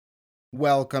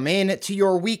Welcome in to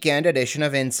your weekend edition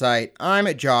of Insight.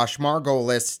 I'm Josh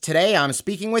Margolis. Today I'm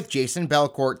speaking with Jason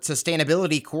Belcourt,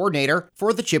 Sustainability Coordinator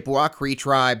for the Chippewa Cree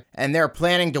Tribe, and they're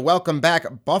planning to welcome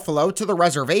back buffalo to the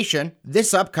reservation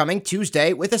this upcoming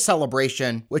Tuesday with a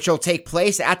celebration, which will take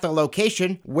place at the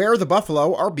location where the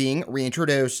buffalo are being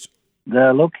reintroduced.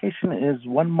 The location is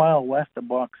 1 mile west of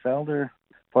Box Elder,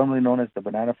 formerly known as the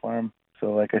Banana Farm.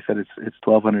 So like I said, it's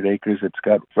 1,200 acres. It's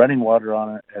got running water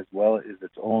on it as well as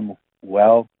its own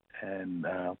well, and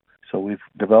so we've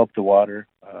developed the water.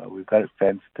 We've got it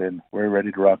fenced, and we're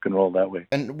ready to rock and roll that way.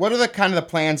 And what are the kind of the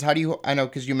plans? I know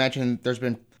because you mentioned there's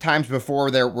been times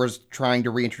before there was trying to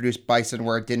reintroduce bison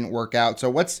where it didn't work out. So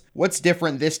what's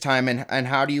different this time, and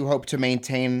how do you hope to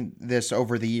maintain this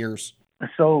over the years?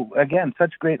 So again,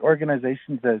 such great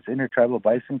organizations as Intertribal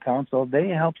Bison Council, they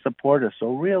help support us.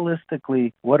 So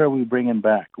realistically, what are we bringing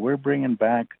back? We're bringing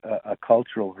back a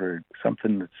cultural herd,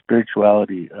 something that's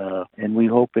spirituality, and we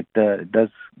hope it does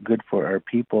good for our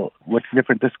people. What's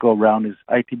different this go around is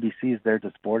ITBC is there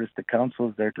to support us. The council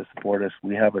is there to support us.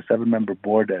 We have a 7-member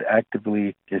board that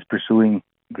actively is pursuing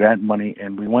grant money,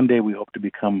 and one day we hope to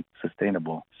become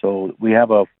sustainable. So we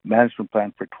have a management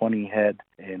plan for 20 head,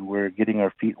 and we're getting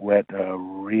our feet wet,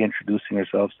 reintroducing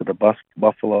ourselves to the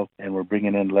buffalo, and we're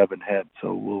bringing in 11 head.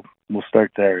 So we'll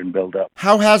start there and build up.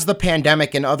 How has the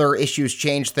pandemic and other issues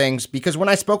changed things? Because when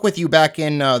I spoke with you back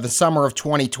in the summer of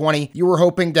 2020, you were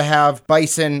hoping to have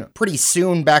bison pretty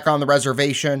soon back on the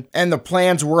reservation, and the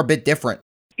plans were a bit different.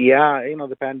 Yeah,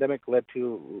 the pandemic led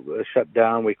to a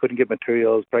shutdown. We couldn't get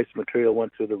materials. Price of material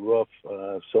went through the roof,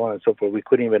 so on and so forth. We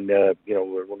couldn't even, when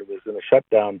it was in a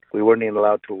shutdown, we weren't even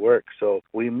allowed to work. So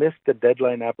we missed the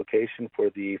deadline application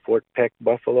for the Fort Peck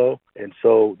buffalo, and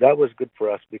so that was good for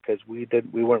us because we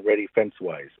weren't ready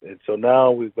fence-wise. And so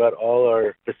now we've got all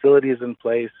our facilities in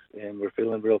place, and we're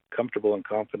feeling real comfortable and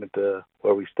confident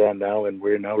where we stand now, and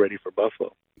we're now ready for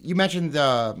buffalo. You mentioned,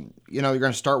 you're going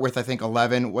to start with, I think,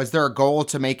 11. Was there a goal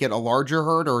to make it a larger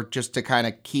herd or just to kind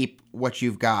of keep what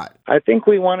you've got? I think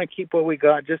we want to keep what we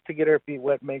got just to get our feet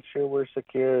wet, make sure we're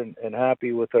secure and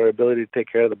happy with our ability to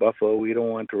take care of the buffalo. We don't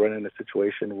want to run in a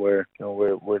situation where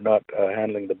we're not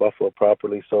handling the buffalo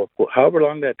properly. So however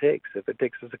long that takes, if it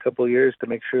takes us a couple of years to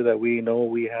make sure that we know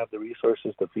we have the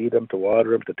resources to feed them, to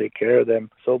water them, to take care of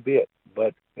them, so be it.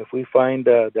 But if we find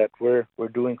that we're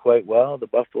doing quite well, the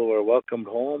buffalo are welcomed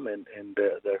home, and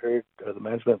the herd, the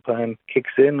management plan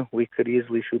kicks in, we could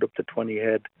easily shoot up to 20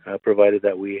 head, provided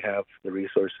that we have the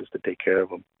resources to take care of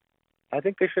them. I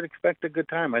think they should expect a good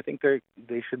time. I think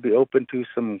they should be open to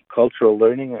some cultural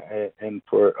learning, and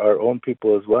for our own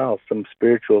people as well, some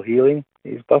spiritual healing.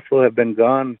 These buffalo have been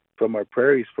gone from our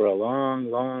prairies for a long,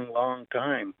 long, long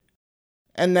time.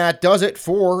 And that does it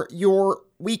for your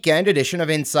weekend edition of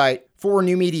Insight. For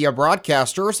New Media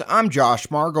Broadcasters, I'm Josh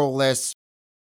Margolis.